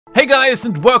Hey guys,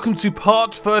 and welcome to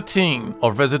part 13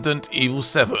 of Resident Evil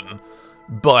 7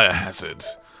 Biohazard.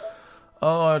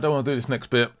 Oh, I don't want to do this next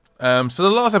bit. So the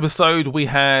last episode we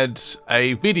had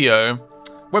a video,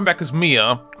 went back as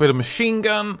Mia, with a machine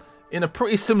gun in a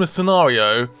pretty similar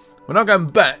scenario. We're now going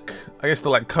back, I guess to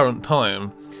like current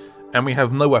time, and we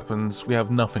have no weapons, we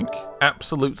have nothing.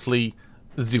 Absolutely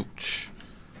zilch.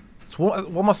 So what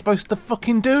am I supposed to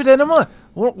fucking do then, am I?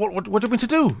 What do you want me to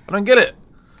do? I don't get it.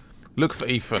 Look for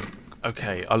Ethan.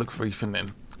 Okay, I'll look for Ethan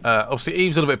then. Obviously,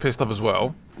 Eve's a little bit pissed off as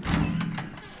well.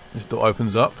 This door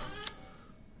opens up.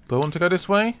 Do I want to go this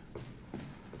way?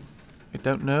 I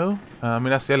don't know. I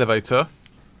mean, that's the elevator.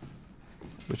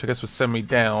 Which I guess would send me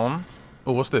down.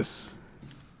 Oh, what's this?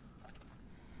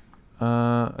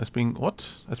 It's been... what?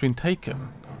 It's been taken.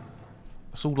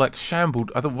 It's all like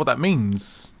shambled. I don't know what that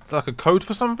means. Is that like a code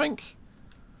for something?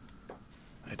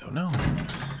 I don't know.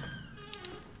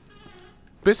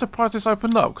 Bit surprised this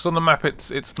opened up, because on the map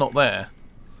it's not there.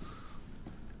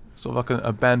 Sort of like an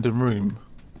abandoned room.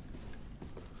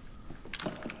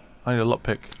 I need a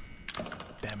lockpick.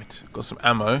 Damn it. Got some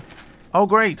ammo. Oh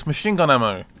great, machine gun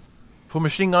ammo. For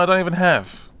machine gun I don't even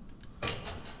have.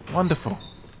 Wonderful.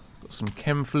 Got some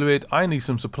chem fluid. I need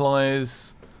some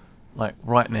supplies. Like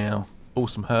right now. Oh,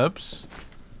 some herbs.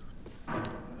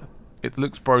 It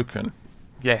looks broken.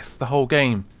 Yes, the whole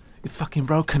game. It's fucking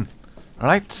broken.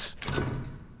 Alright?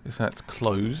 Guess that's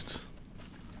closed.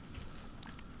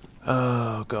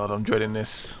 Oh god, I'm dreading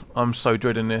this. I'm so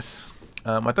dreading this.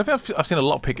 I don't think I've seen a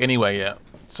lockpick anywhere yet,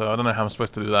 so I don't know how I'm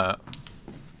supposed to do that.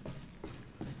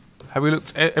 Have we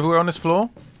looked everywhere on this floor?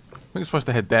 I think we're supposed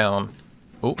to head down.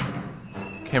 Oh,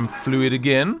 chem fluid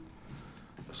again.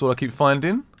 That's all I keep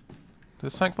finding.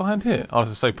 There's something behind here. Oh,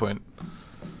 there's a save point.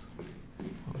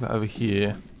 Put that over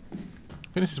here. I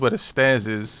think this is where the stairs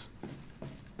is.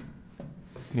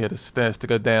 Yeah, the stairs to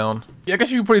go down. Yeah, I guess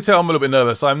you can probably tell I'm a little bit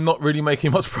nervous. I'm not really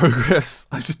making much progress.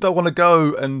 I just don't want to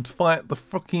go and fight the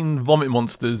fucking vomit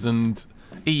monsters and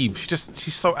Eve.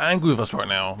 She's so angry with us right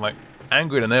now. Like,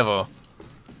 angrier than ever. I'll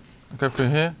go through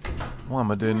here. Why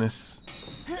am I doing this?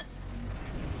 This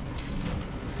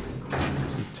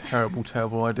is a terrible,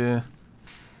 terrible idea.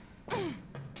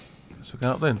 Let's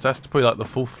go up then. That's probably like the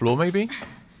 4th floor, maybe?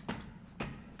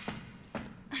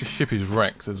 This ship is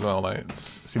wrecked as well. Like,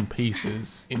 it's in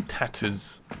pieces, in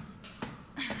tatters.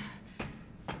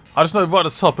 I just know right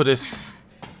at the top of this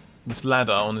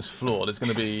ladder on this floor, there's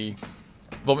going to be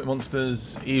vomit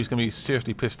monsters. Eve's going to be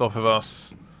seriously pissed off of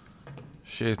us.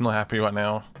 She is not happy right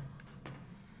now.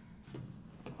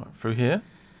 Right, through here,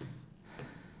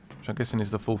 which I'm guessing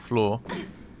is the 4th floor.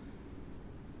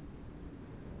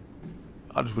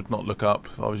 I just would not look up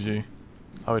if I was you.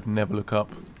 I would never look up.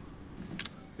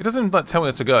 It doesn't like tell me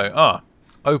where to go. Ah,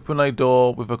 open a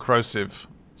door with a corrosive.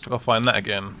 So I've got to find that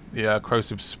again. Yeah,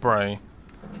 corrosive spray.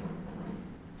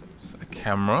 A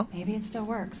camera. Maybe it still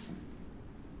works.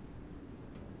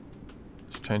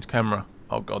 Let's change camera.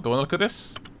 Oh god, do I want to look at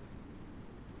this?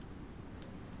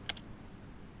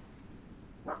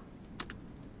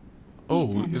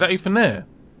 Oh, is that Ethan there?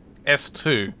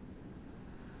 S2.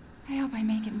 I hope I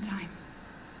make it in time.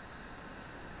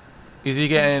 Is he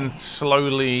getting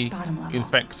slowly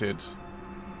infected?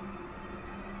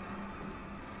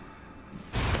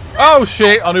 Oh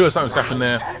shit! I knew there was something was happening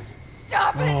there.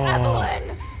 Stop it,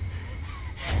 Evelyn!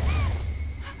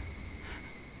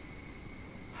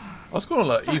 I was calling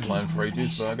her like Evelyn for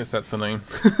ages, but I guess that's the name.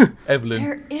 Evelyn.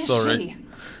 Where is sorry. she?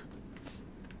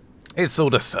 It's all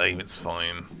the same. It's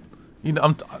fine. You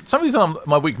know, some reason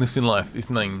my weakness in life is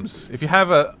names. If you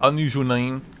have an unusual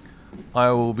name,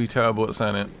 I will be terrible at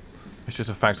saying it. It's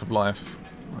just a fact of life.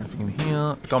 Anything in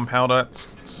here? Gunpowder,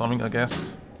 something I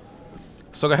guess.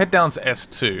 So I go head down to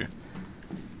S2.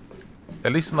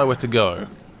 At least I know where to go.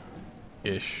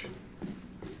 Ish.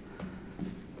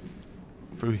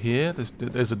 Through here?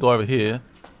 There's a door over here.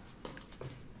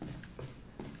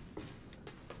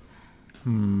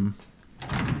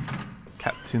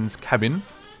 Captain's cabin.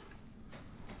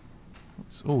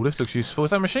 Oh, this looks useful. Is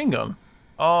that a machine gun?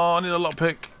 Oh, I need a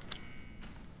lockpick.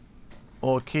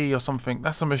 Or a key or something.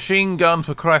 That's a machine gun,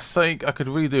 for Christ's sake. I could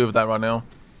really do with that right now.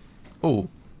 Oh.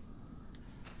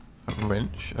 A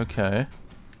wrench. Okay.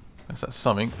 That's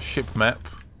something. Ship map.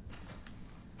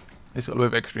 It's got a little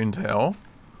bit of extra intel.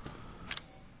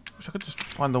 Wish I could just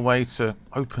find a way to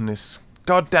open this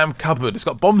goddamn cupboard. It's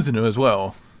got bombs in it as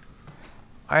well.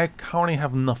 I currently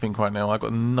have nothing right now. I've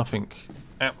got nothing.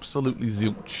 Absolutely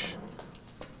zilch.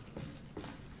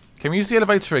 Can we use the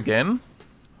elevator again?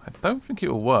 I don't think it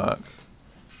will work.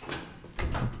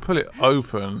 Pull it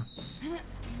open.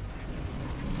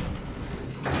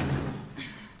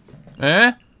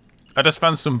 Eh? I just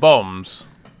found some bombs.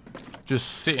 just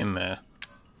sitting there.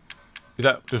 Is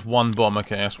that just one bomb?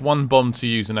 Okay, that's one bomb to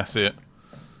use and that's it.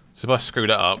 So if I screw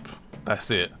that up,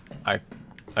 that's it.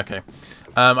 Okay.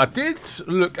 I did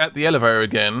look at the elevator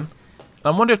again. I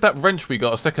wonder if that wrench we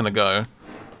got a second ago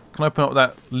can open up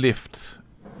that lift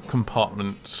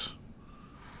compartment.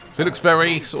 So it looks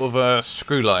very sort of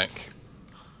screw-like.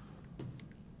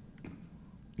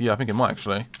 Yeah, I think it might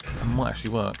actually. It might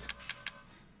actually work.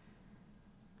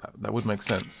 That would make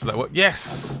sense. So that work.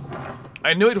 Yes!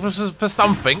 I knew it was for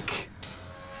something.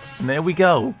 And there we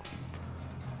go.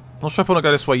 Not sure if I want to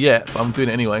go this way yet, but I'm doing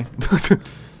it anyway.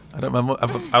 I don't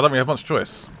really have much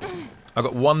choice. I've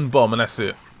got one bomb and that's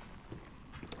it.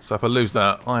 So if I lose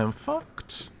that, I am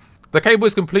fucked. The cable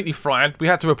is completely fried. We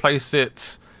had to replace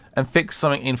it and fix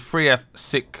something in 3F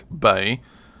sick bay.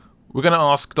 We're going to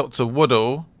ask Dr.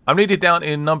 Woodall. I'm needed down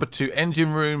in number 2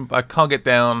 engine room, but I can't get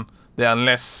down there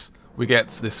unless we get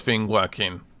this thing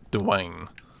working. Dwayne.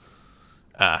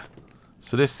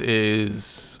 So this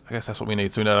is... I guess that's what we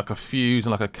need. So we need like a fuse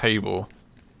and like a cable.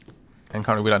 And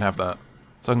currently we don't have that.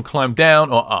 So I can climb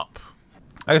down or up.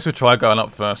 I guess we'll try going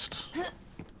up first.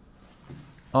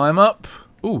 I'm up.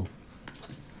 Ooh.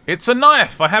 It's a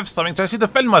knife! I have something to actually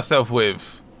defend myself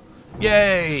with.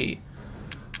 Yay!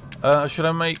 Should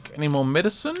I make any more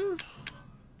medicine?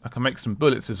 I can make some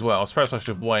bullets as well. I suppose I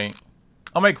should wait.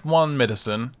 I'll make one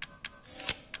medicine.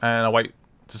 And I'll wait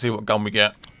to see what gun we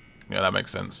get. Yeah, that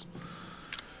makes sense.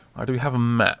 Do we have a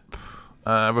map?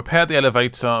 Repair the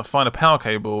elevator. Find a power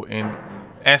cable in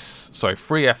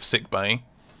 3F sick bay.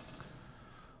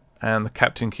 And the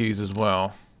captain keys as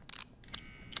well.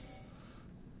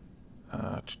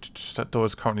 That door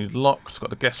is currently locked. Got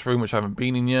the guest room, which I haven't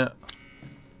been in yet.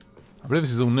 I believe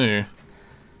this is all new.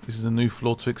 This is a new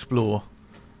floor to explore.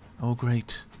 Oh,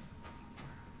 great.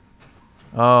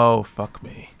 Oh, fuck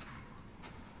me.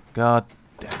 God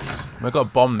damn it. I've got a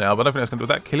bomb now, but I don't think that's going to... Would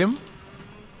that kill him?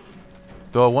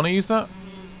 Do I want to use that?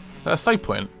 Is that a save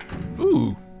point?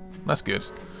 Ooh, that's good.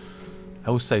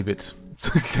 I will save it.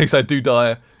 In case I do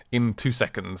die in 2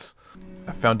 seconds.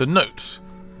 I found a note.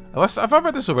 Have I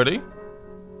read this already?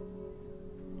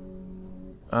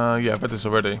 Yeah, I've read this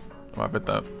already. Oh, I've read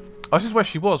that. Oh, this is where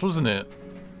she was, wasn't it?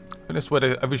 I think that's where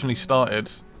they originally started.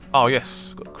 Oh,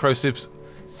 yes. Got corrosive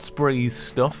spray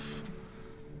stuff.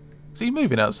 Is he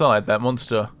moving outside, that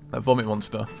monster? That vomit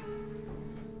monster?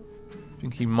 I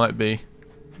think he might be.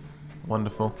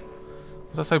 Wonderful.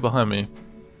 What's that say behind me?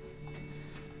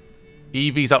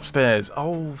 Evie's upstairs.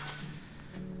 Oh,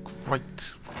 great.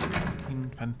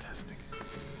 Fucking fantastic.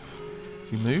 Has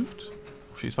he moved?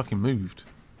 Oh, she's fucking moved.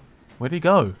 Where'd he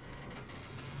go?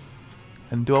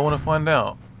 And do I want to find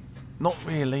out? Not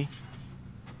really.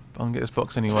 But I can get this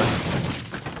box anyway.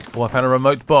 Oh, I found a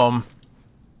remote bomb.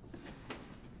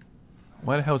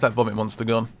 Where the hell's that vomit monster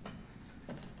gone?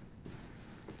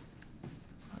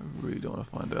 I really don't want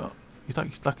to find out. He's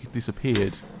like he's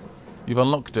disappeared. You've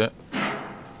unlocked it.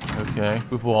 Okay,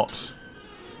 with what?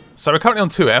 So we're currently on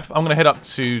 2F. I'm going to head up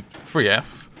to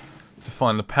 3F to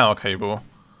find the power cable.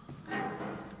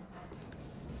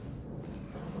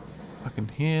 I can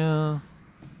hear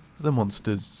the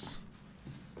monsters.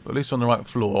 But at least we're on the right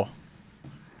floor.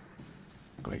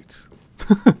 Great.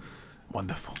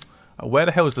 Wonderful. Where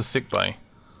the hell is the sick bay?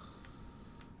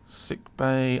 Sick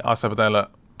bay. Oh, it's over there,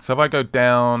 look. So if I go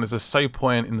down, there's a save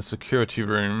point in the security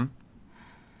room.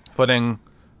 If I then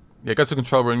go to the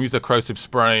control room, use the corrosive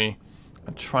spray,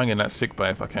 and try and get in that sick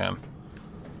bay if I can.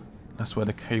 That's where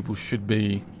the cable should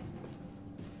be.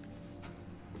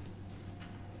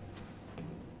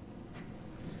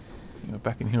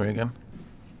 Back in here again.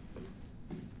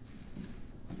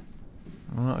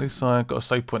 Alright, at least I got a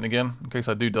save point again, in case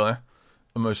I do die.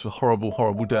 A most horrible,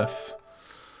 horrible death.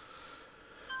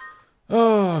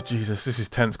 Oh Jesus, this is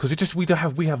tense because we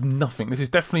have nothing. This is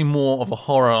definitely more of a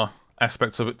horror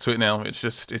aspect of it to it now. It's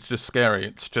just scary.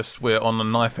 It's just we're on a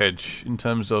knife edge in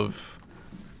terms of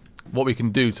what we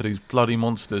can do to these bloody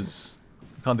monsters.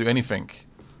 We can't do anything.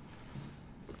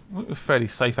 We're fairly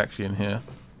safe actually in here.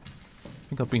 I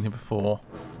think I've been here before.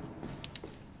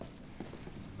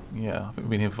 Yeah, I think we've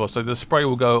been here before. So the spray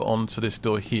will go onto this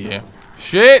door here.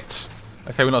 Shit!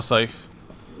 Okay, we're not safe.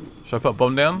 Should I put a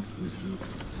bomb down?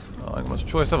 Oh, I ain't got much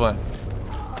choice, have I?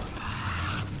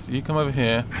 So you come over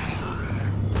here.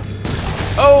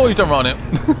 Oh, you don't run it.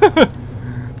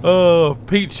 Oh,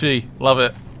 peachy. Love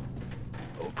it.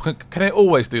 Can I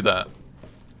always do that?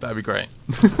 That'd be great.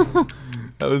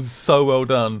 That was so well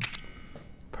done.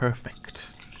 Perfect.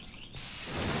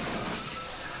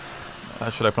 I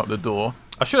should open up the door.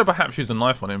 I should have perhaps used a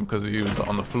knife on him because he was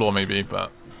on the floor maybe,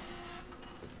 but...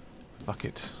 Fuck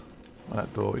it.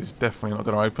 That door is definitely not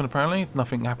going to open apparently.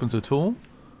 Nothing happens at all.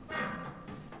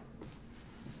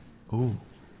 Ooh,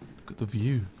 look at the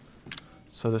view.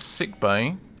 So the sick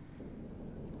bay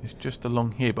is just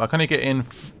along here, but I can only get in.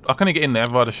 I can only get in there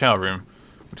via the shower room,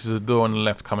 which is the door on the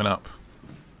left coming up.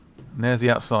 And there's the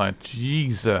outside.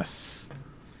 Jesus,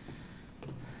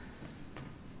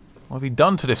 what have you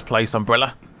done to this place,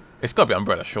 Umbrella? It's got to be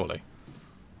Umbrella, surely.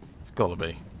 It's got to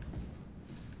be.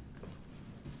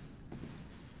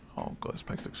 Oh god, this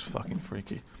place looks fucking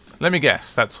freaky. Let me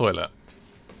guess, that toilet.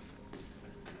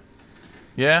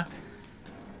 Yeah?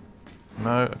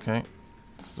 No, okay.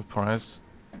 Surprise.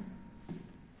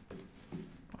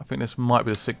 I think this might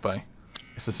be the sick bay.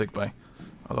 It's the sick bay.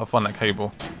 I've got to find that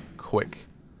cable. Quick.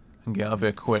 And get out of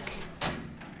here quick.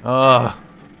 Ah!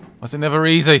 Was it never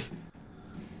easy?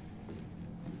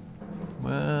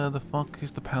 Where the fuck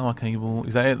is the power cable?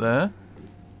 Is that it there?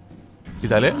 Is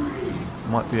that it?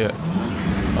 Might be it.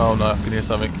 Oh no, I can hear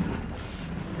something.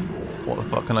 What the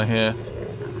fuck can I hear?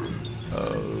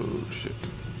 Oh shit.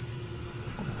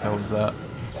 What the hell is that?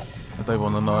 I don't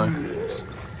want to know.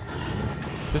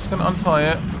 Just gonna untie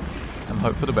it and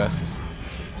hope for the best.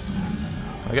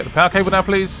 Can I get the power cable now,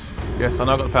 please? Yes, I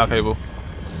know I've got the power cable.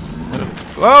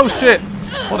 Oh shit!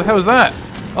 What the hell is that?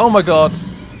 Oh my god!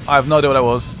 I have no idea what that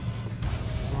was.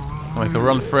 I'll make a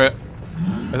run for it.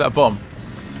 Is that a bomb?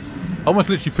 I almost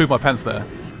literally pooped my pants there.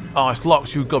 Oh, it's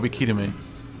locked. You've got to be kidding me.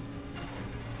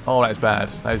 Oh, that is bad.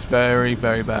 That is very,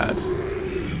 very bad.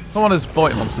 Not one of those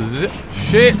void monsters, is it?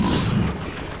 Shit!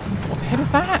 What the hell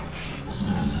is that?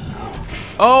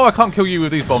 Oh, I can't kill you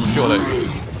with these bombs, surely.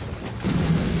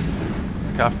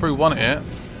 Okay, I threw one at it. I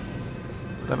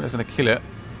don't think it's going to kill it.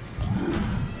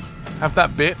 Have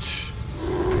that bitch.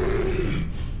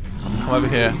 Come over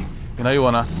here. You know you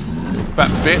wanna. Little fat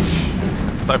bitch.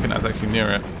 I don't think that's actually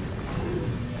near it.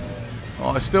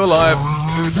 Oh, it's still alive.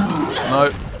 No,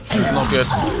 this is not good.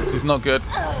 This is not good.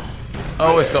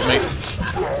 Oh, it's got me.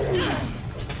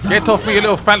 Get off me, you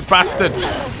little fat bastard. Is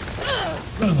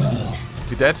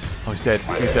he dead? Oh, he's dead.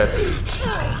 He's dead.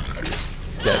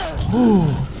 He's dead. Oh,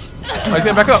 he's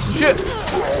getting back up. Shit.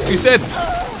 He's dead.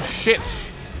 Shit.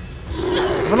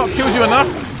 Have I not killed you enough?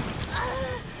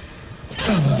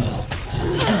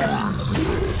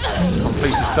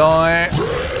 Please just die.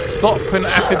 Stop putting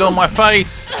acid on my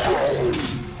face.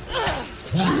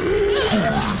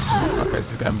 Okay,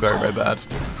 this is getting very, very bad.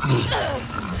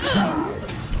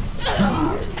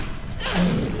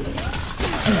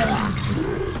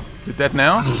 Is it dead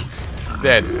now? It's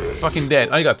dead. Fucking dead.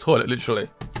 I only got a toilet, literally.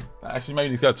 That actually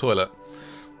made me go to the toilet.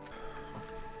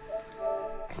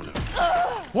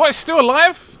 What? It's still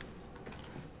alive?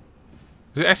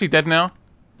 Is it actually dead now?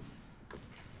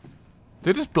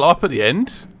 Did it just blow up at the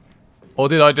end? Or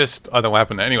did I just... I don't know what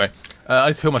happened there. Anyway, I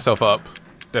just healed myself up.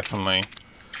 Definitely.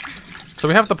 So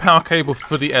we have the power cable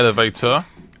for the elevator.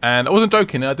 And I wasn't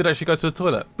joking, I did actually go to the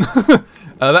toilet.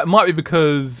 That might be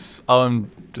because I'm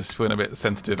just feeling a bit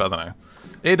sensitive, I don't know.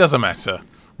 It doesn't matter.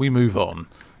 We move on.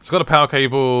 So I've got a power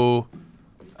cable.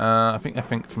 I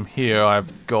think from here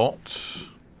I've got...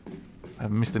 I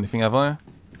haven't missed anything, have I?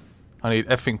 I need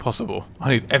everything possible. I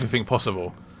need everything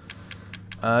possible.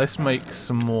 Let's make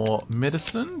some more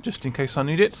medicine, just in case I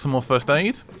need it. Some more first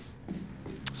aid.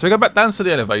 So we go back down to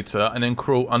the elevator and then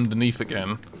crawl underneath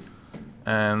again.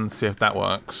 And see if that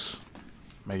works.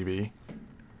 Maybe.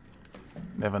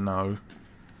 Never know.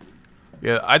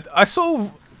 Yeah, I sort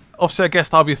of... Obviously, I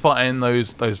guess I'll be fighting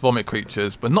those vomit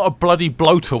creatures, but not a bloody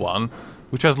bloater one,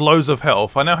 which has loads of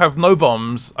health. I now have no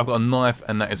bombs, I've got a knife,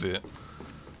 and that is it.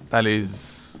 That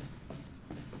is...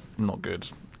 not good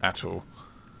at all.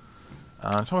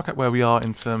 I'm trying to work out where we are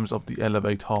in terms of the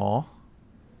elevator.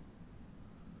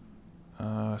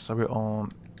 So we're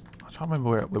on... I'm trying to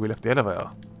remember where we left the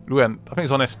elevator. We went, I think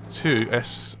it's on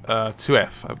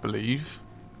S2F, I believe.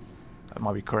 That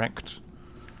might be correct.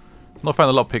 Not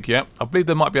found the lockpick yet. I believe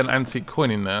there might be an antique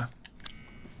coin in there.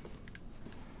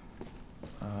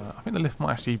 I think the lift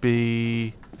might actually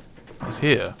be... It's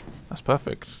here. That's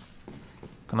perfect.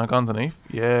 Can I go underneath?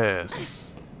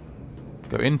 Yes.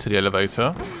 Go into the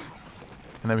elevator.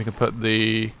 And then we can put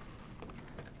the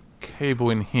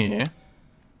cable in here.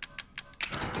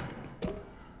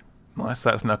 Nice,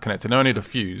 that's now connected. Now I need a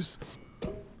fuse.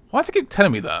 Why does it keep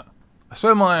telling me that? I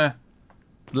swear my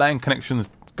LAN connection's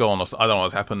gone. Or I don't know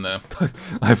what's happened there.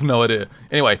 I have no idea.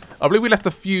 Anyway, I believe we left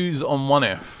the fuse on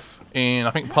 1F in,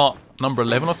 I think, part number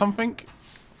 11 or something.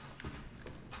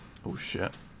 Oh,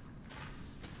 shit.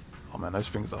 Oh, man, those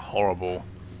things are horrible.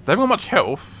 They haven't got much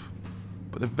health,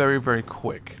 but they're very, very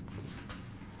quick.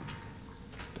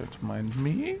 Don't mind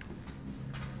me.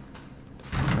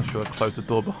 Make sure I close the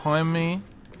door behind me.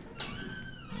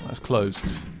 Oh, that's closed.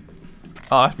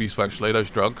 Oh, that's useful actually,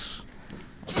 those drugs.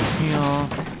 Here.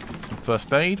 Some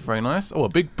first aid, very nice. Oh, a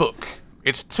big book.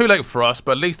 It's too late for us,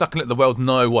 but at least I can let the world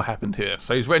know what happened here.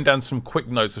 So he's written down some quick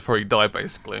notes before he died,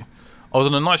 basically. I was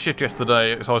on a night shift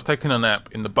yesterday, so I was taking a nap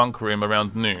in the bunk room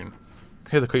around noon.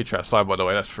 Hear the creature outside, by the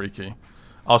way, that's freaky.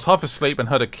 I was half asleep and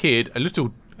heard a kid, a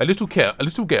little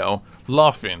girl,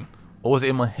 laughing. Or was it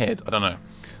in my head? I don't know.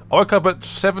 I woke up at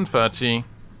 7:30,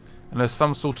 and there's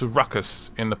some sort of ruckus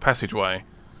in the passageway.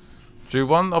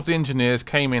 One of the engineers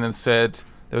came in and said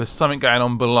there was something going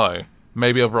on below,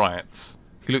 maybe a riot.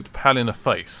 He looked pale in the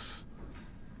face,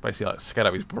 basically like scared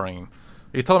out of his brain.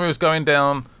 He told me he was going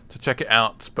down to check it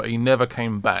out, but he never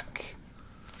came back.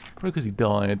 Probably because he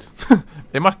died.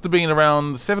 It must have been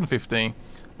around 7:50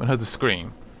 when I heard the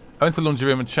scream. I went to the laundry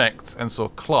room and checked and saw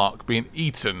Clark being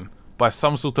eaten by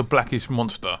some sort of blackish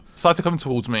monster. Started coming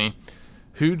towards me,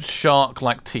 huge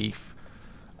shark-like teeth.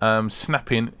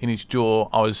 Snapping in his jaw.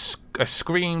 I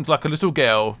screamed like a little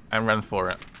girl and ran for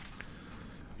it.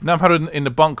 Now I'm huddled in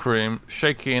the bunk room,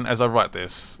 shaking as I write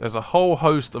this. There's a whole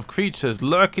host of creatures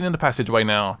lurking in the passageway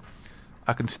now.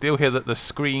 I can still hear the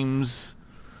screams.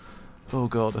 Oh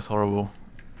god, that's horrible.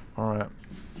 Alright.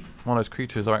 One of those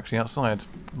creatures are actually outside.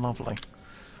 Lovely.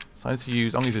 So I need to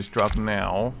use, I'm going to use this drug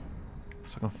now.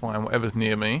 So I can find whatever's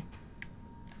near me.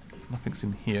 Nothing's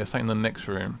in here. Something in the next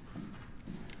room.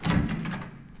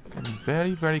 Be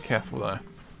very, very careful though.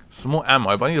 Some more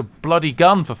ammo, but I need a bloody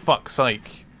gun for fuck's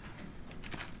sake.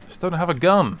 I just don't have a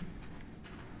gun.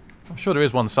 I'm sure there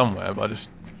is one somewhere, but I just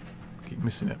keep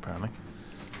missing it apparently.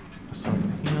 There's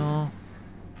something here.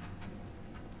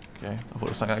 Okay, I thought there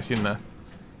was something actually in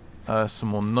there. Some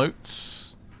more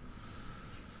notes.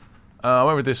 I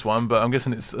went with this one, but I'm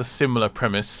guessing it's a similar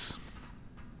premise.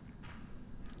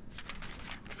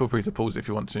 Feel free to pause if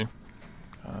you want to.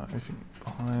 Anything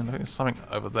behind? I think there's something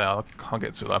over there. I can't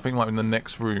get to it. I think it might be in the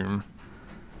next room,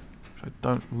 which I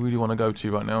don't really want to go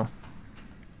to right now.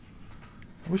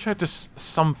 I wish I had just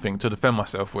something to defend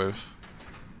myself with.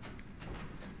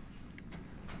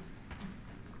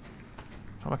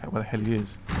 Try to work out where the hell he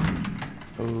is.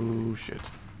 Oh shit!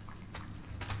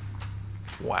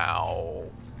 Wow,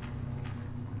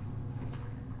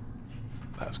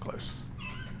 that was close.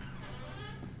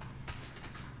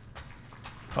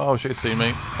 Oh shit, it's seen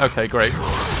me. Okay, great.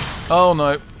 Oh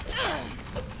no.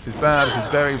 This is bad, this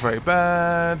is very, very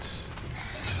bad.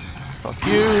 Fuck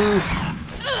you.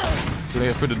 Gonna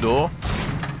get through the door.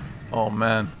 Oh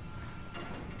man.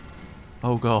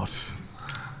 Oh god.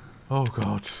 Oh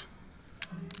god.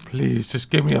 Please, just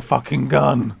give me a fucking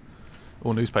gun.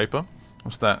 Or newspaper.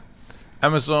 What's that?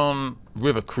 Amazon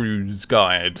River Cruise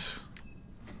Guide.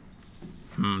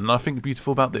 Nothing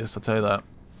beautiful about this, I'll tell you that.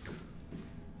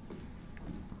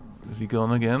 Is he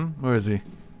gone again? Where is he?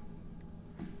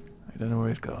 I don't know where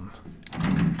he's gone.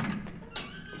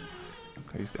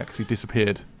 Okay, he's actually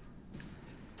disappeared.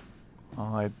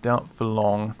 I doubt for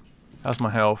long. How's my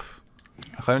health?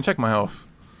 I can't even check my health.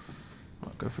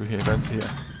 I'll go through here, go into here.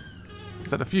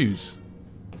 Is that a fuse?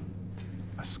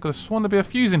 I just could have sworn there'd be a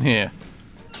fuse in here.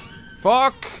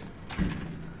 Fuck!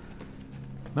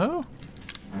 No?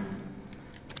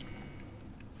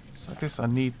 So I guess I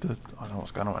need the... I don't know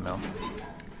what's going on right now.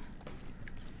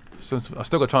 So I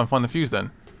still got to try and find the fuse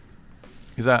then.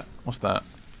 Is that... what's that?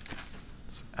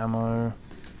 It's ammo. I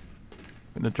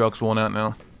think the drug's worn out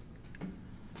now.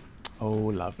 Oh,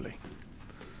 lovely.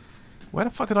 Where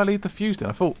the fuck did I leave the fuse then?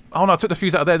 I thought... oh no, I took the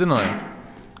fuse out of there, didn't I?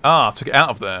 Ah, I took it out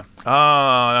of there.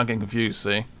 Ah, I'm getting confused,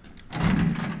 see?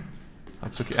 I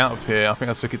took it out of here. I think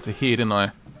I took it to here, didn't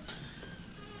I?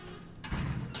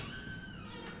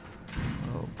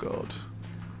 Oh, God.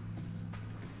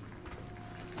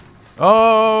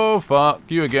 Oh, fuck.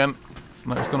 You again.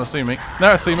 No, it's gonna see me.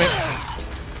 No, it's see me.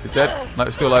 It's dead. No,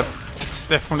 it's still alive. It's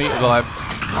definitely alive.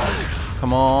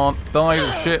 Come on. Die,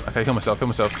 you shit. Okay, kill myself, kill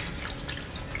myself.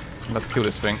 I'm gonna have to kill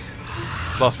this thing.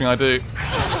 Last thing I do.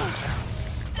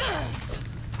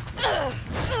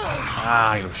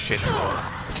 Ah, you little shit.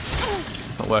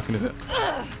 It's not working, is it?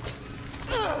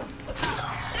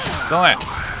 Die!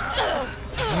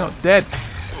 He's not dead.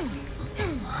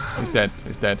 He's dead.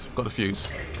 He's dead. Got the fuse.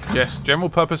 Yes, general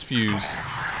purpose fuse.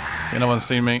 No one's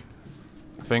seen me,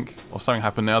 I think. Or something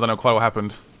happened now. I don't know quite what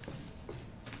happened.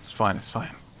 It's fine, it's fine.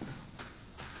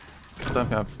 I don't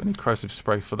think I have any corrosive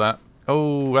spray for that.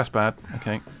 Oh, that's bad.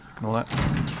 Okay, ignore that.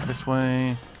 This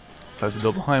way. Close the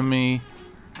door behind me.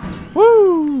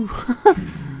 Woo!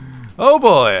 Oh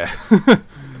boy!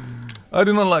 I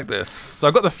do not like this. So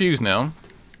I've got the fuse now.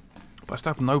 But I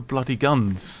still have no bloody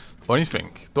guns. Or anything.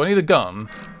 Do I need a gun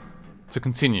to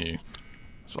continue?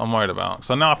 That's what I'm worried about.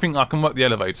 So now I think I can work the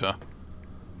elevator.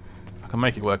 I can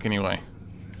make it work anyway.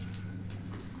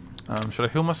 Should I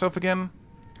heal myself again?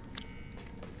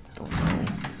 Don't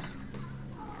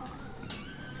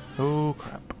Oh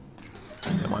crap!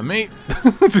 Don't mind me.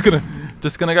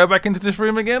 just gonna go back into this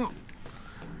room again,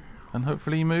 and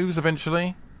hopefully he moves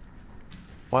eventually.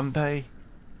 One day,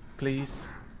 please,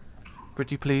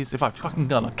 pretty please. If I fucking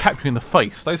done, I'll cap you in the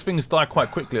face. Those things die quite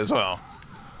quickly as well.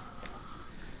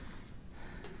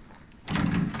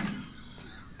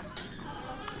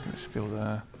 It's still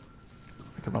there.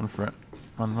 I can run for it.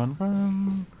 Run, run,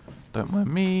 run. Don't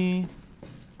mind me.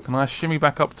 Can I shimmy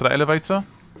back up to that elevator?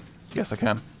 Yes, I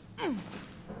can.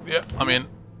 Yeah, I'm in.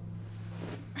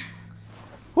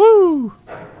 Woo!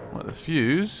 Right, the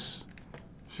fuse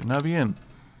should now be in.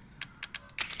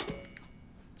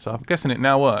 So I'm guessing it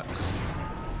now works.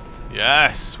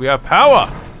 Yes, we have power!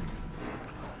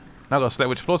 Now I've got to select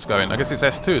which floor to go in. I guess it's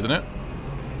S2, isn't it?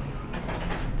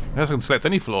 I guess I can select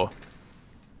any floor.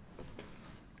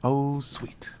 Oh,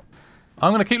 sweet.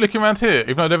 I'm going to keep looking around here,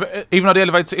 even though the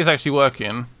elevator is actually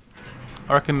working.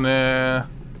 I reckon there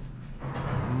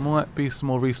might be some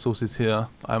more resources here.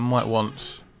 I might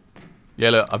want... Yeah,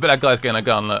 look, I bet that guy's getting a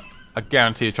gun. Look, I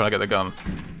guarantee he's trying to get the gun.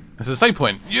 This is the save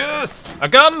point. Yes! A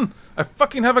gun! I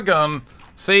fucking have a gun.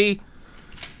 See?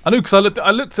 I knew because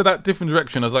I looked at that different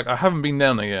direction. I was like, I haven't been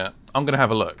down there yet. I'm going to have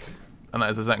a look. And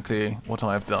that is exactly what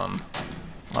I have done.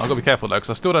 I've got to be careful though, because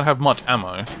I still don't have much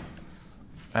ammo.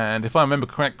 And if I remember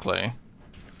correctly,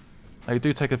 they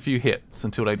do take a few hits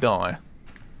until they die.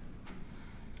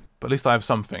 But at least I have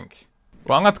something.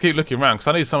 Well, I'm going to have to keep looking around, because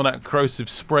I need some of that corrosive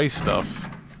spray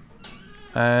stuff.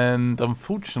 And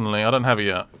unfortunately, I don't have it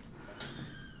yet.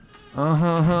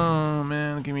 Oh,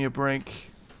 man, give me a break.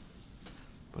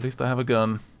 But at least I have a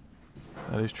gun.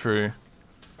 That is true.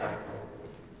 I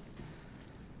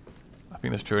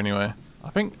think that's true anyway. I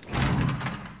think...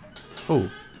 Oh.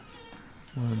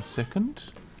 1 second.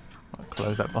 I'll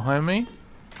close that behind me.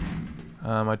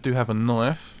 I do have a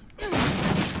knife.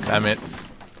 Damn it.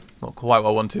 Not quite what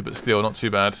I wanted, but still, not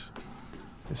too bad.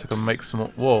 Guess I can make some more...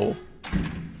 Whoa.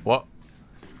 What?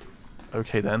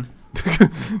 Okay then.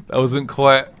 That wasn't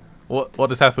quite... What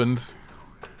has happened?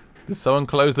 Did someone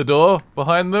close the door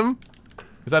behind them?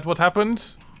 Is that what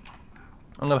happened?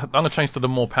 I'm gonna change to the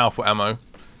more powerful ammo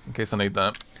in case I need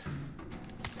that.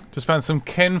 Just found some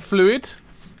Ken fluid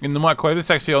in the microwave. This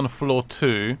is actually on floor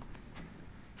 2.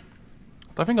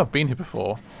 I don't think I've been here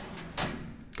before.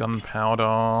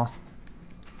 Gunpowder.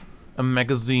 A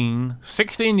magazine.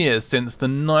 16 years since the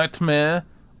nightmare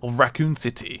of Raccoon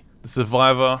City. The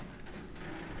survivor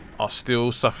are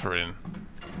still suffering.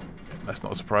 That's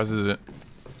not a surprise, is it?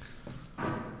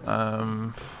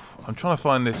 I'm trying to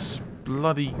find this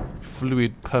bloody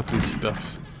fluid purpley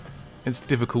stuff. It's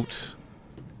difficult.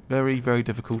 Very, very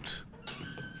difficult.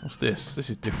 What's this? This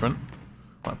is different.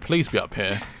 Right, please be up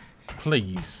here.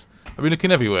 Please. I've been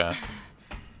looking everywhere.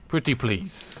 Pretty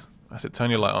please. That's it, turn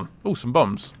your light on. Oh, some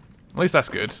bombs. At least that's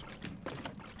good.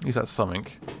 At least that's something.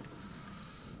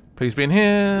 Please be in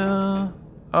here.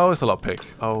 Oh, it's a lockpick.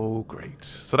 Oh, great.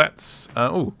 So that's...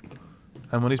 oh.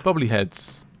 And one of these bubbly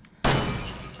heads.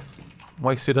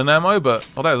 Wasted an ammo, but...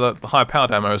 Oh, that was a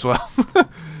high-powered ammo as well.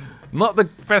 Not the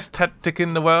best tactic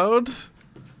in the world.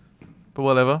 But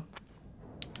whatever.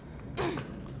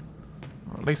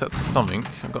 Well, at least that's something.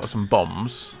 I've got some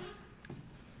bombs.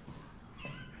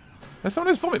 There's some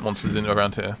of those vomit monsters in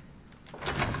around here.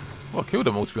 Well, I killed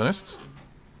them all, to be honest.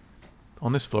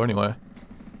 On this floor, anyway.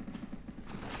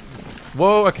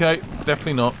 Whoa, okay.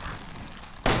 Definitely not.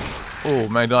 Oh,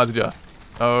 man, did ya?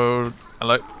 Oh,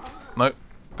 hello. No.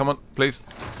 Come on, please.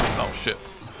 Oh, shit.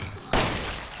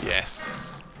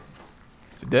 Yes.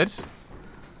 Is it dead?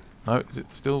 No, is it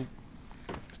still...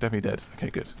 It's definitely dead. Okay,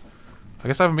 good. I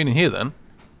guess I haven't been in here, then.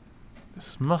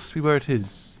 This must be where it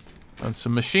is. And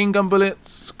some machine gun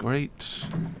bullets. Great.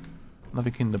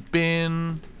 Nothing in the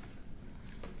bin.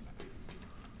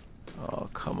 Oh,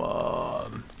 come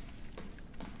on.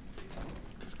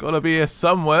 It's gotta be here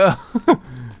somewhere.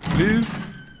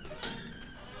 Please.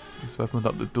 Just opened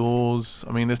up the doors.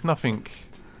 I mean, there's nothing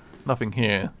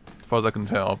here, as far as I can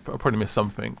tell. I'll probably miss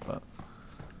something, but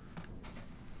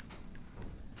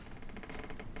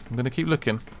I'm gonna keep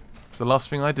looking. It's the last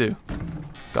thing I do.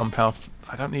 Gunpowder.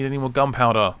 I don't need any more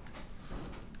gunpowder.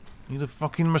 I need a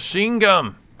fucking machine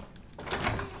gun.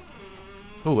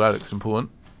 Oh, that looks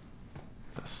important.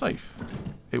 That's safe.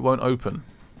 It won't open.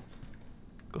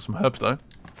 Got some herbs though.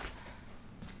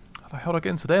 How the hell do I get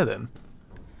into there then?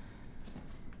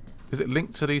 Is it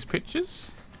linked to these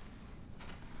pictures?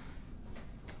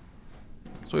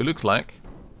 That's what it looks like.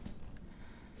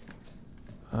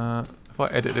 If I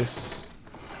edit this,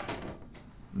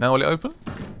 now will it open?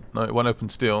 No, it won't open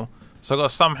still. So I've got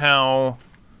to somehow,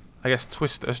 I guess,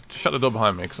 shut the door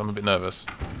behind me because I'm a bit nervous.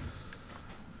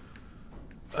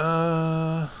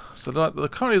 So So they're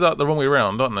currently like the wrong way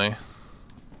around, aren't they?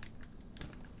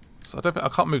 So I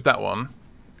can't move that one.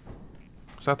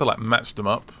 So I have to like match them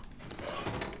up.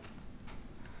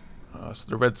 So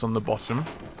the red's on the bottom.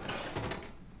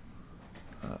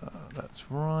 That's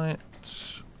right.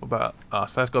 What about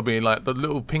so that's got to be like the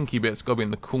little pinky bit's got to be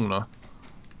in the corner.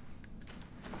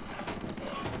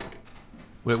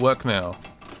 Will it work now?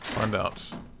 Find out.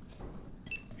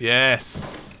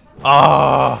 Yes.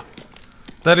 Ah,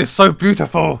 that is so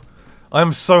beautiful.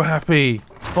 I'm so happy.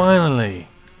 Finally.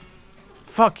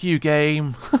 Fuck you,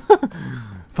 game.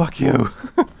 Fuck you.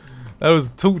 That was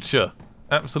torture.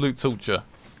 Absolute torture.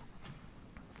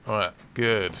 Alright,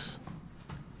 good.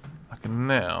 I can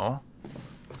now... I'm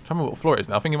trying to remember what floor it is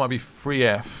now. I think it might be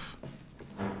 3F.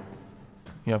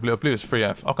 Yeah, I believe it's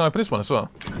 3F. Oh, can I open this one as well?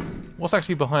 What's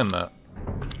actually behind that?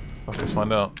 Fuck, let's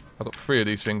find out. I've got 3 of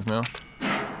these things now.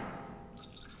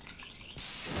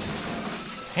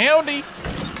 Howdy!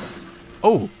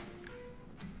 Oh!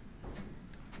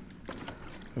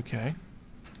 Okay.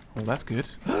 Oh, that's good.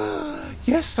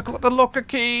 Yes, I got the locker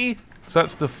key! So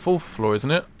that's the 4th floor,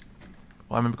 isn't it?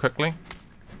 If I remember correctly.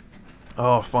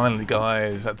 Oh, finally,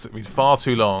 guys. That took me far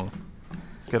too long.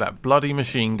 Get that bloody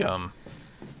machine gun.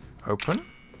 Open.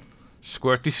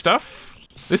 Squirty stuff.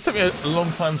 This took me a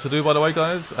long time to do, by the way,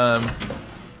 guys.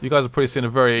 You guys have probably seen a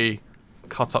very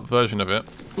cut-up version of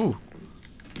it. Ooh.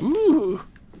 Ooh.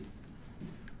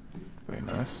 Very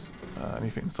nice.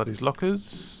 Anything inside these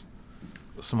lockers?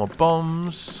 Got some more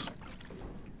bombs.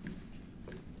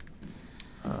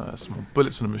 Some more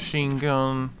bullets from the machine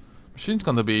gun. Machine gun's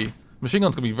gonna be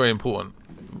very important.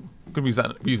 I'm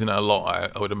gonna be using that a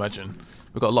lot, I would imagine.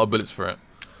 We've got a lot of bullets for it.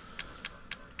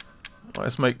 Right,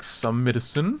 let's make some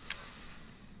medicine.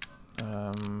 Do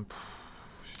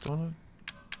I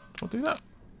do that?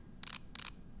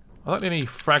 I don't need any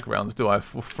frag rounds, do I?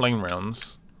 For flame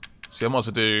rounds. So I might as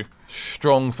well do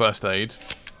strong first aid.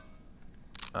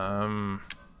 Get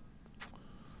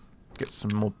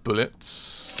some more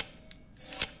bullets.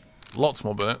 Lots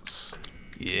more bullets.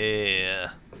 Yeah.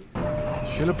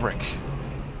 Sheila brick.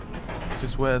 Is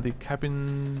this where the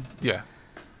cabin... Yeah.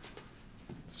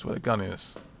 This is where the gun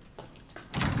is.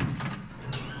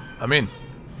 I'm in.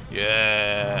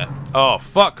 Yeah. Oh,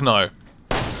 fuck no.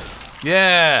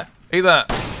 Yeah. Eat that.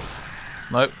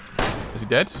 Nope. Is he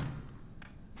dead?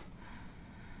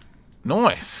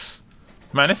 Nice.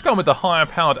 Man, this gun with the higher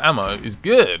powered ammo is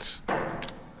good.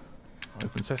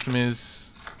 Open sesames.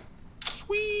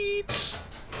 Sweet.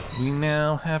 We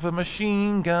now have a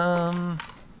machine gun.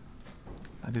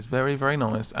 That is very, very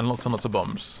nice. And lots and lots of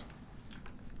bombs.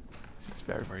 This is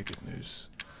very, very good news.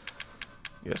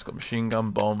 Yeah, it's got machine gun,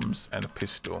 bombs, and a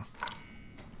pistol.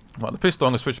 Right, the pistol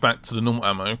I'm going to switch back to the normal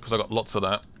ammo because I got lots of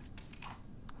that.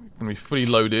 Going to be fully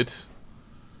loaded.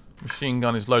 Machine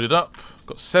gun is loaded up.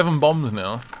 Got 7 bombs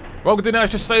now. What we're going to do now is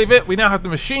just save it. We now have the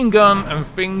machine gun and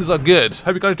things are good.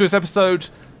 Hope you guys enjoyed this episode.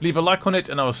 Leave a like on it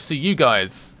and I will see you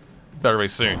guys very, very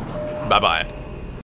soon. Bye-bye.